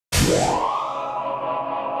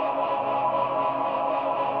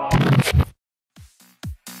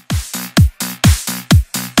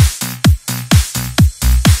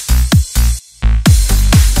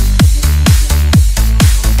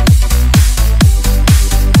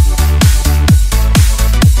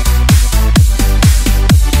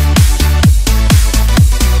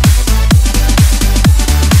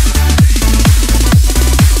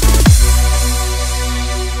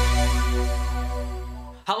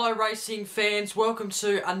Hello racing fans, welcome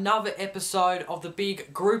to another episode of the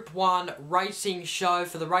big Group 1 racing show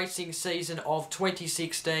for the racing season of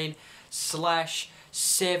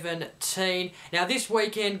 2016/17. Now this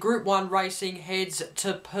weekend Group 1 racing heads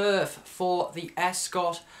to Perth for the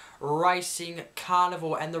Ascot Racing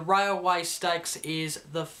Carnival, and the Railway Stakes is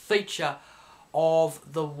the feature of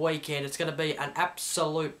the weekend. It's going to be an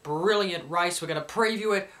absolute brilliant race. We're going to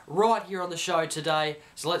preview it right here on the show today,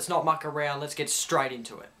 so let's not muck around, let's get straight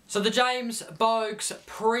into it. So the James Bogues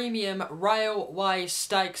Premium Railway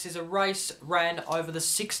Stakes is a race ran over the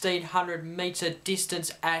 1600 metre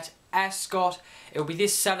distance at Ascot. It will be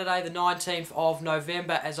this Saturday the 19th of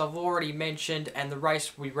November, as I've already mentioned, and the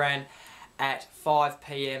race we ran at 5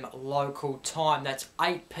 PM local time. That's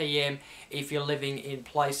 8 PM if you're living in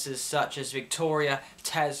places such as Victoria,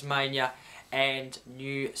 Tasmania and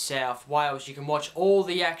New South Wales. You can watch all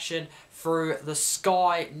the action through the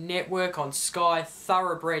Sky Network on Sky,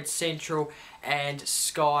 Thoroughbred Central and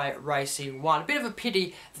Sky Racing 1. A bit of a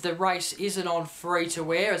pity that the race isn't on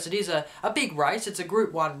free-to-air, as it is a big race. It's a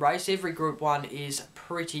Group 1 race. Every Group 1 is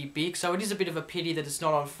pretty big, so it is a bit of a pity that it's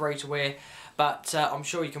not on free-to-air, but I'm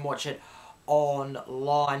sure you can watch it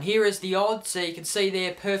online. Here is the odds. So you can see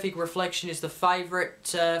there, Perfect Reflection is the favourite,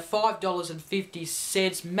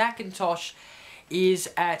 $5.50. Macintosh is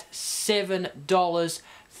at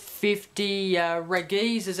 $7.50.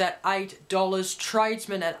 Regis is at $8.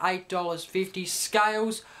 Tradesman at $8.50.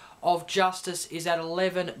 Scales of Justice is at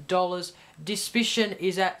 $11. Dispition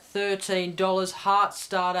is at $13.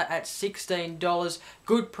 Heartstarter at $16.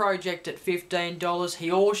 Good Project at $15.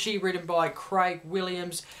 He or She, ridden by Craig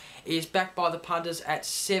Williams, is backed by the punters at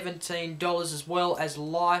 $17, as well as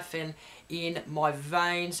Life and In My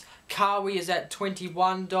Veins. Kawi is at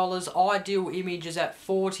 $21. Ideal Image is at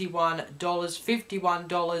 $41.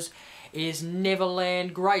 $51 is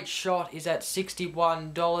Neverland. Great Shot is at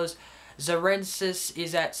 $61. Zarensis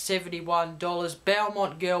is at $71.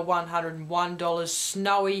 Belmont Girl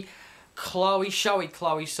 $101. Showy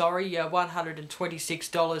Chloe,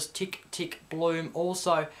 $126. Tick Tick Bloom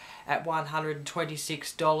also at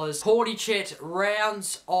 $126. Portichet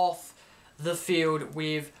rounds off the field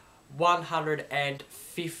with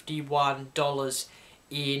 $151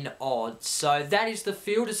 in odds. So that is the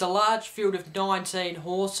field. It's a large field of 19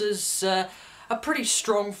 horses. A pretty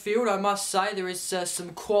strong field, I must say. There is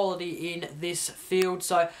some quality in this field,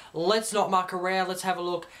 so let's not muck around. Let's have a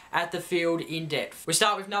look at the field in depth. We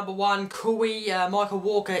start with number 1, Kui. Michael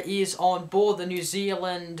Walker is on board, the New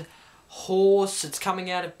Zealand horse. It's coming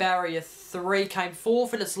out of barrier 3, came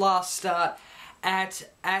 4th in its last start at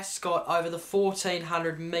Ascot over the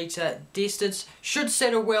 1400 metre distance. Should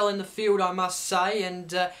settle well in the field, I must say,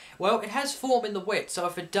 and well, it has form in the wet, so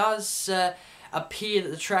if it does appear that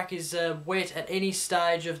the track is wet at any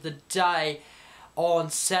stage of the day on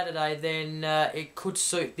Saturday, then it could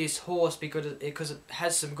suit this horse because it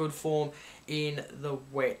has some good form in the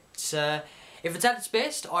wet. If it's at its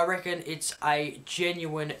best, I reckon it's a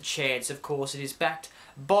genuine chance. Of course, it is backed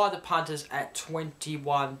by the punters at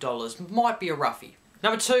 $21. Might be a roughie.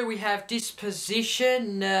 Number 2, we have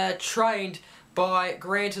Disposition, trained by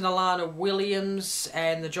Grant and Alana Williams,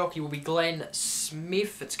 and the jockey will be Glenn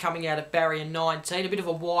Smith. It's coming out of barrier 19. A bit of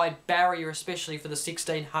a wide barrier, especially for the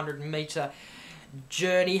 1600 metre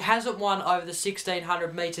journey. Hasn't won over the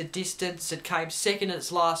 1600 metre distance. It came second in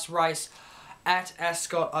its last race at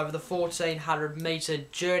Ascot over the 1400 metre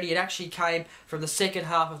journey. It actually came from the second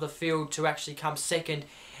half of the field to actually come second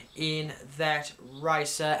in that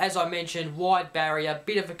race. As I mentioned, wide barrier,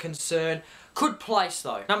 bit of a concern. Could place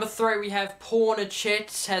though. Number 3, we have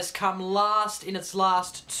Pornichet. Has come last in its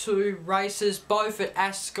last 2 races, both at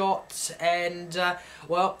Ascot, and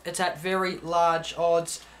well, it's at very large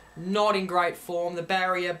odds. Not in great form. The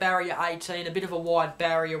barrier 18, a bit of a wide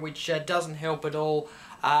barrier, which doesn't help at all.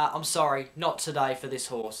 I'm sorry, not today for this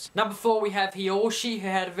horse. Number 4, we have He or She, who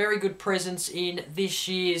had a very good presence in this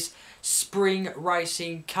year's Spring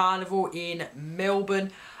Racing Carnival in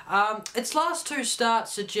Melbourne. Its last 2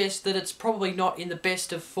 starts suggest that it's probably not in the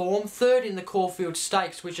best of form. 3rd in the Caulfield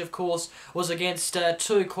Stakes, which of course was against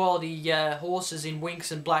 2 quality horses in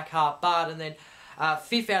Winks and Blackheart Bard, and then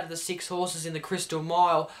fifth out of the 6 horses in the Crystal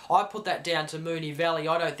Mile. I put that down to Moonee Valley.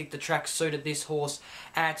 I don't think the track suited this horse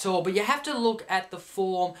at all. But you have to look at the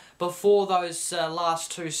form before those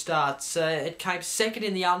last 2 starts. It came second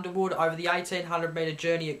in the Underwood over the 1800 metre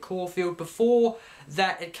journey at Caulfield. Before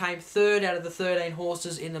that, it came third out of the 13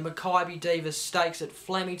 horses in the Makybe Divas Stakes at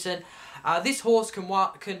Flemington. This horse can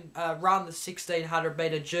run the 1600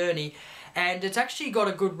 metre journey, and it's actually got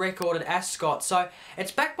a good record at Ascot. So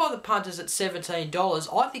it's backed by the punters at $17.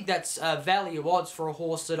 I think that's value odds for a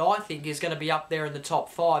horse that I think is going to be up there in the top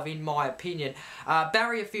 5, in my opinion.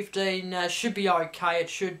 Barrier 15 should be okay. It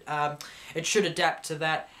should adapt to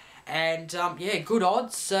that, and yeah, good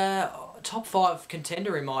odds. Top 5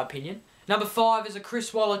 contender, in my opinion. Number 5 is a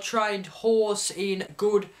Chris Waller trained horse in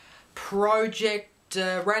Good Project.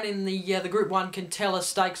 Ran in the Group 1 Contella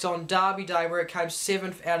Stakes on Derby Day, where it came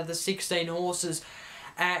 7th out of the 16 horses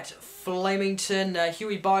at Flemington.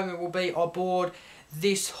 Huey Bowman will be aboard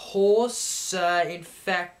this horse. In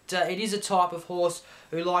fact, it is a type of horse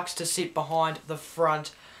who likes to sit behind the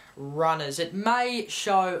front runners. It may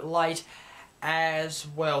show late as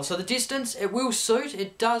well. So the distance, it will suit.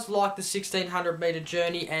 It does like the 1600 metre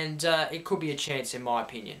journey, and it could be a chance, in my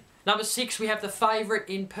opinion. Number 6, we have the favourite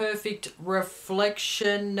in Perfect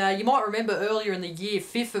Reflection. You might remember earlier in the year,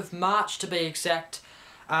 5th of March to be exact,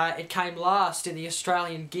 it came last in the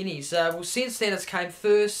Australian Guineas. Well, since then it's came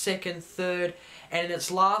 1st, 2nd, 3rd, and in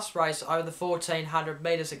its last race over the 1400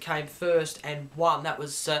 metres it came 1st and won. That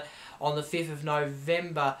was on the 5th of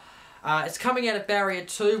November. It's coming out of Barrier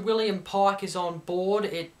 2. William Pike is on board.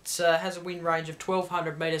 It has a win range of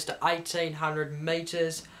 1200 metres to 1800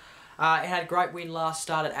 metres. It had a great win last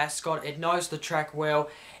start at Ascot. It knows the track well.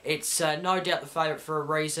 It's no doubt the favourite for a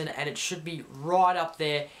reason, and it should be right up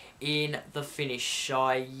there in the finish.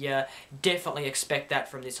 I definitely expect that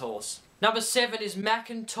from this horse. Number 7 is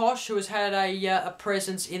Macintosh, who has had a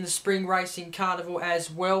presence in the Spring Racing Carnival as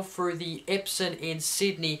well through the Epsom in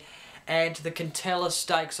Sydney and the Contella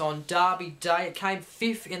Stakes on Derby Day. It came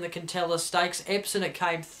 5th in the Contella Stakes. Epsom, it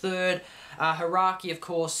came 3rd. Haraki, of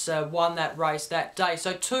course, won that race that day.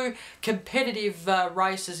 So 2 competitive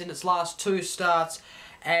races in its last 2 starts.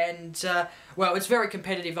 And, well, it's very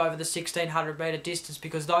competitive over the 1600 metre distance,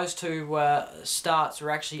 because those 2 starts are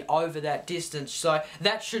actually over that distance. So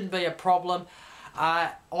that shouldn't be a problem.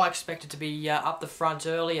 I expect it to be up the front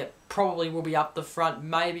early. It probably will be up the front,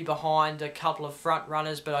 maybe behind a couple of front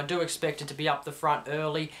runners, but I do expect it to be up the front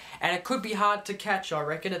early, and it could be hard to catch, I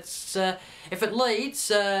reckon. It's if it leads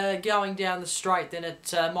going down the straight, then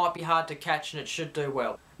it might be hard to catch, and it should do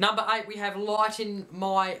well. Number 8, we have Light in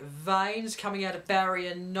My Veins, coming out of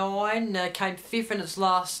Barrier 9. Came 5th in its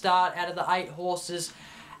last start out of the 8 horses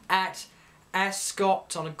at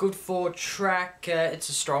Ascot on a good forward track. It's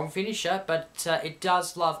a strong finisher, but it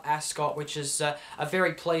does love Ascot, which is a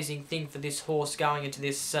very pleasing thing for this horse going into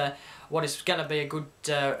this what is going to be a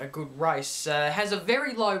good race. Has a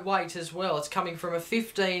very low weight as well. It's coming from a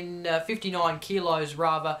 59 kilos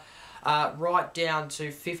rather, right down to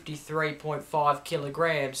 53.5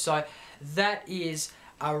 kilograms. So that is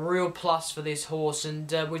a real plus for this horse,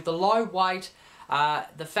 and with the low weight,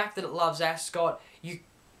 the fact that it loves Ascot, you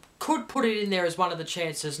could put it in there as one of the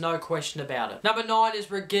chances, no question about it. Number 9 is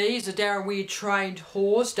Regees, a Darren Weir trained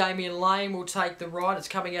horse. Damien Lane will take the ride. It's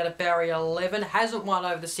coming out of Barrier 11. Hasn't won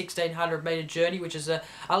over the 1600 metre journey, which is a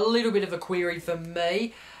little bit of a query for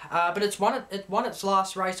me. But it won its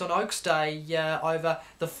last race on Oaks Day over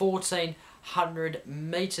the 1400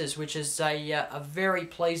 metres, which is a very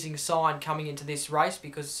pleasing sign coming into this race,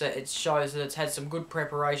 because it shows that it's had some good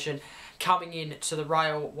preparation coming in to the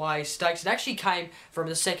Railway Stakes. It actually came from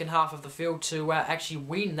the second half of the field to actually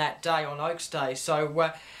win that day on Oaks Day.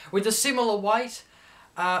 So with a similar weight,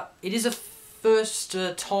 it is a first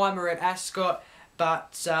timer at Ascot,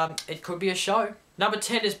 but it could be a show. Number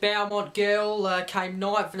 10 is Beaumont Girl, came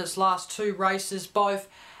 9th in its last 2 races, both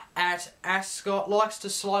at Ascot. Likes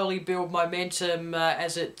to slowly build momentum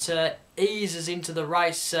as it eases into the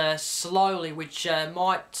race slowly, which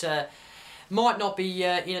might not be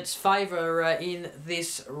in its favour in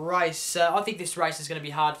this race. I think this race is going to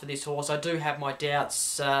be hard for this horse. I do have my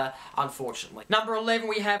doubts, unfortunately. Number 11,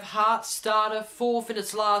 we have Heartstarter, 4th in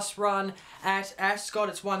its last run at Ascot.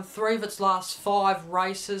 It's won 3 of its last 5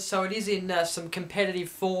 races, so it is in some competitive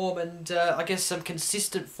form, and I guess some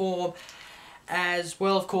consistent form as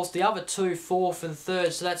well. Of course, the other 2, 4th and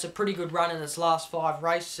 3rd, so that's a pretty good run in its last 5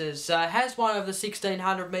 races. Has won over the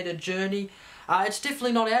 1600 metre journey. It's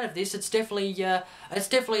definitely not out of this. It's definitely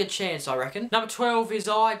a chance, I reckon. Number 12 is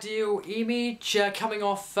Ideal Image, coming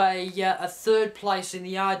off a 3rd place in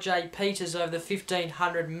the RJ Peters over the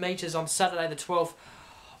 1500 metres on Saturday the 12th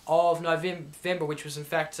of November, which was in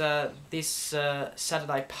fact this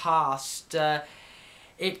Saturday past.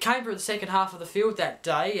 It came through the second half of the field that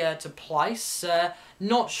day to place.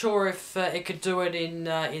 Not sure if it could do it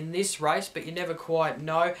in this race, but you never quite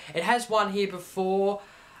know. It has won here before.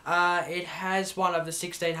 It has won over the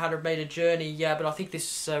 1600 metre journey, but I think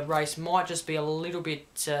this race might just be a little bit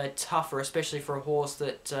tougher, especially for a horse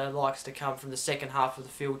that likes to come from the second half of the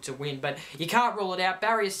field to win. But you can't rule it out.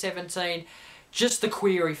 Barrier 17, just the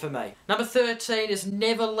query for me. Number 13 is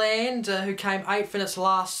Neverland, who came 8th in its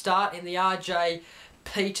last start in the RJ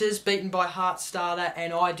Peters, beaten by Heartstarter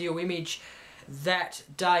and Ideal Image that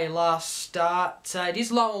day last start. It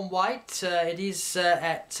is low on weight. It is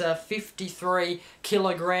at 53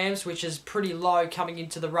 kilograms, which is pretty low coming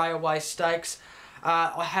into the Railway Stakes.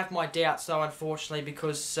 I have my doubts though, unfortunately,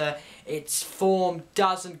 because its form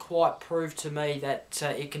doesn't quite prove to me that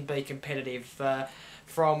it can be competitive.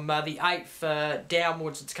 From the 8th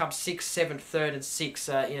downwards, it's come 6th, 7th, 3rd and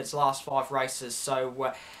 6th in its last 5 races.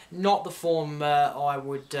 So not the form I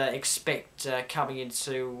would expect coming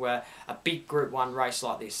into a big Group 1 race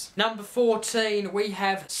like this. Number 14, we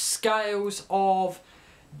have Scales of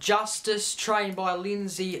Justice, trained by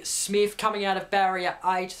Lindsay Smith, coming out of barrier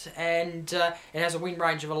 8, and it has a win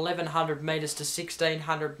range of 1100 metres to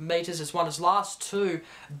 1600 metres. It's won its last 2,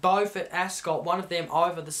 both at Ascot, one of them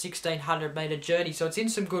over the 1600 metre journey, so it's in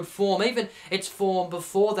some good form. Even its form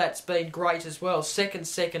before that's been great as well, second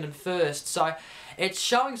and first, so it's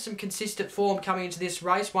showing some consistent form coming into this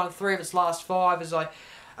race. Won 3 of its last 5, as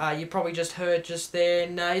you probably just heard just there,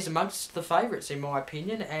 and he's amongst the favourites in my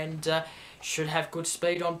opinion, and should have good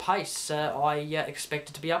speed on pace. I expect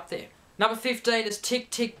it to be up there. Number 15 is Tick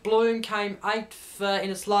Tick Bloom, came 8th in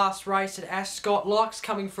its last race at Ascot. Likes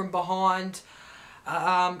coming from behind.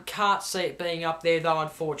 Can't see it being up there though,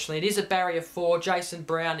 unfortunately. It is a barrier 4. Jason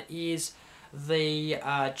Brown is the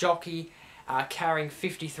jockey, carrying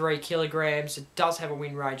 53 kilograms. It does have a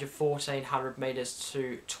win range of 1400 metres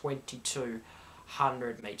to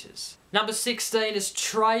 2200 metres. Number 16 is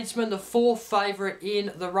Tradesman, the 4th favourite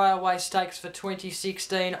in the Railway Stakes for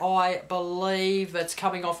 2016. I believe it's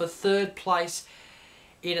coming off a 3rd place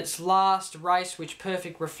in its last race, which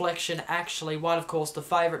Perfect Reflection actually won. Of course, the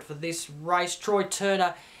favourite for this race. Troy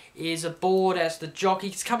Turner is aboard as the jockey.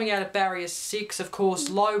 It's coming out of barrier 6. Of course,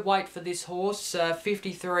 low weight for this horse,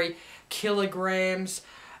 53 kilograms.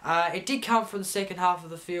 It did come from the second half of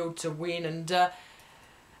the field to win, and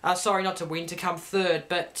sorry, not to win, to come 3rd,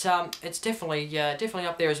 but it's definitely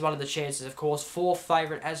up there as one of the chances, of course. 4th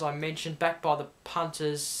favourite, as I mentioned, backed by the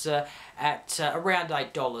punters at around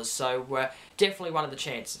 $8, so definitely one of the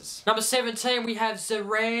chances. Number 17, we have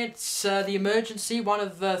Zerance, the emergency, one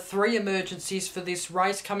of 3 emergencies for this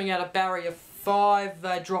race, coming out of barrier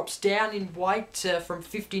 5, drops down in weight from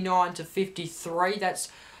 59 to 53. That's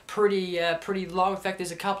pretty low. In fact, there's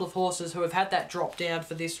a couple of horses who have had that drop down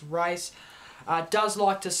for this race. Does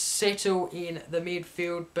like to settle in the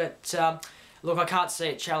midfield, but look, I can't see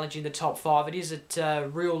it challenging the top 5. It is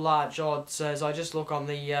at real large odds. As I just look on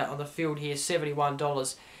the field here,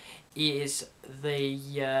 $71 is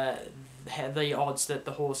the odds that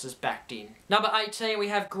the horse is backed in. Number 18, we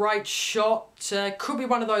have Great Shot. Could be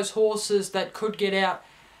one of those horses that could get out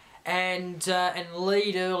and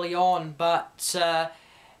lead early on, but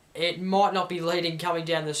it might not be leading coming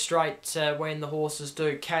down the straight when the horses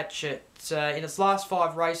do catch it. In its last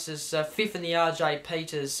 5 races, 5th in the RJ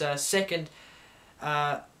Peters, 2nd 3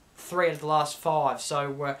 out of the last 5.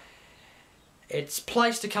 So it's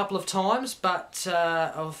placed a couple of times, but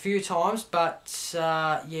a few times, but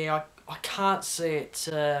yeah, I can't see it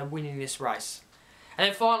winning this race. And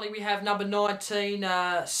then finally we have number 19,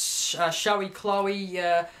 Showy Chloe.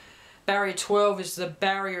 Barrier 12 is the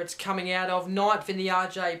barrier it's coming out of. 9th in the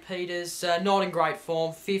RJ Peters, not in great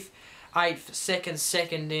form. 5th, 8th,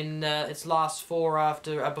 2nd in its last 4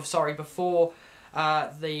 before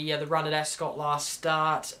the run at Ascot last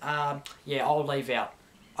start. Yeah, I'll leave out.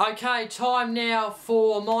 Okay, time now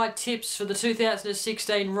for my tips for the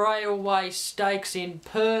 2016 Railway Stakes in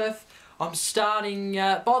Perth. I'm starting,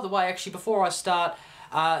 by the way, actually before I start,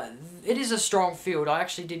 it is a strong field. I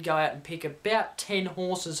actually did go out and pick about 10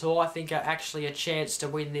 horses who I think are actually a chance to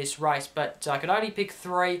win this race, but I could only pick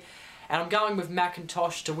 3, and I'm going with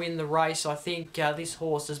Macintosh to win the race. I think this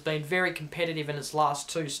horse has been very competitive in its last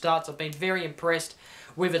 2 starts. I've been very impressed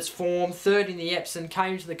with its form. 3rd in the Epsom,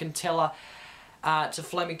 came to the Contella to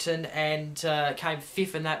Flemington and came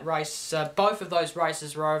 5th in that race. Both of those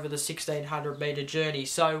races were over the 1600 metre journey.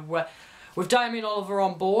 So with Damien Oliver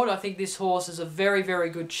on board, I think this horse is a very, very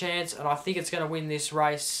good chance, and I think it's going to win this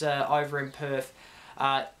race over in Perth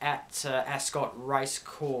at Ascot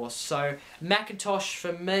Racecourse. So Macintosh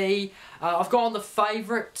for me. I've gone the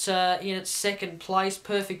favourite in its second place.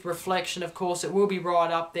 Perfect Reflection, of course, it will be right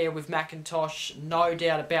up there with Macintosh, no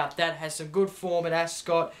doubt about that. Has some good form at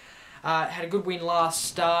Ascot. Had a good win last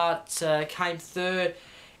start. Came third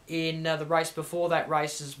in the race before that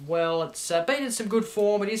race as well. It's been in some good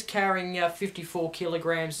form. It is carrying 54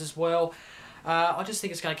 kilograms as well. I just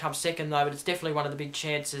think it's going to come second though, but it's definitely one of the big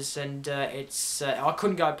chances, and I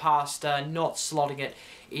couldn't go past not slotting it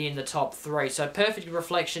in the top 3. So Perfect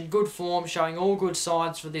Reflection, good form, showing all good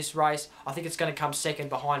signs for this race. I think it's going to come second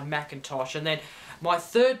behind Macintosh. And then my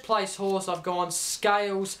third place horse, I've gone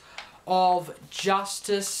Scales of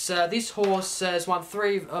Justice. This horse has won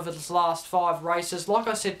 3 of its last 5 races. Like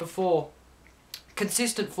I said before,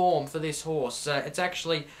 consistent form for this horse. It's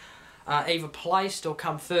actually either placed or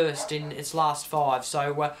come first in its last 5.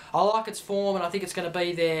 So I like its form, and I think it's going to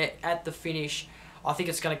be there at the finish. I think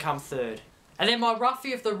it's going to come third. And then my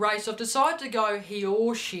roughie of the race, I've decided to go He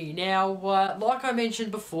or She. Now, like I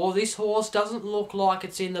mentioned before, this horse doesn't look like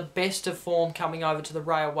it's in the best of form coming over to the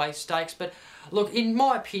Railway Stakes, but look, in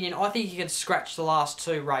my opinion, I think he can scratch the last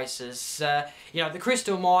 2 races. You know, the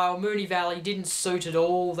Crystal Mile, Moonee Valley didn't suit at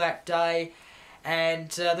all that day. And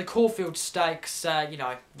the Caulfield Stakes, you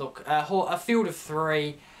know, look, a field of 3,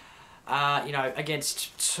 you know,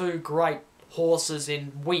 against 2 great horses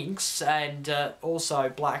in Winx and also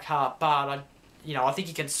Blackheart Bard. You know, I think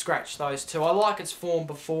he can scratch those 2. I like its form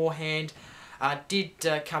beforehand. Did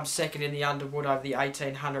come second in the Underwood over the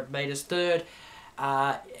 1800 metres, third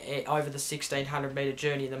over the 1600 metre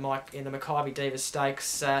journey in the Makybe Diva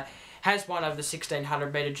Stakes. Has won over the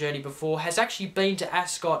 1600 metre journey before, has actually been to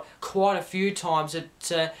Ascot quite a few times. It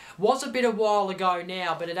was a bit a while ago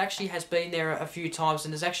now, but it actually has been there a few times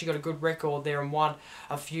and has actually got a good record there and won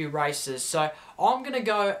a few races. So I'm going to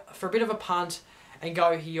go for a bit of a punt and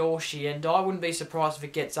go He or She, and I wouldn't be surprised if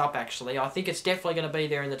it gets up actually. I think it's definitely going to be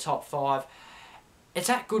there in the top 5. It's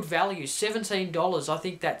at good value, $17. I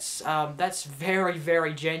think that's very,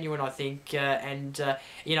 very genuine, I think, and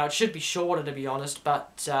you know, it should be shorter to be honest,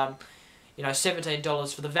 but you know,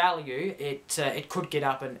 $17 for the value, it could get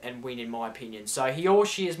up and win in my opinion. So He or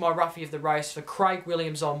She is my roughie of the race for Craig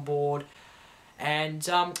Williams on board, and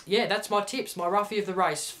yeah, that's my tips, my roughie of the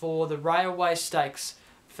race for the Railway Stakes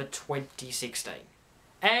for 2016.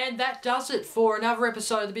 And that does it for another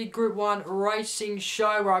episode of the Big Group 1 Racing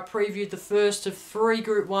Show, where I previewed the first of 3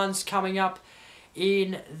 Group 1s coming up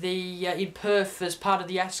in Perth as part of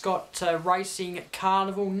the Ascot Racing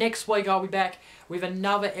Carnival. Next week I'll be back with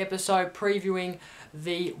another episode previewing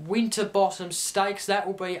the Winterbottom Stakes. That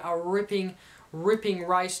will be a ripping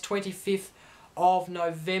race. 25th of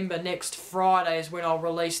November, next Friday, is when I'll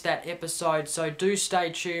release that episode. So do stay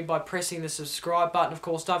tuned by pressing the subscribe button. Of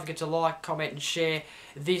course, don't forget to like, comment and share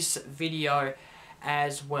this video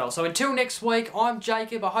as well. So until next week, I'm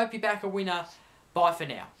Jacob. I hope you back a winner. Bye for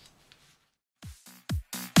now.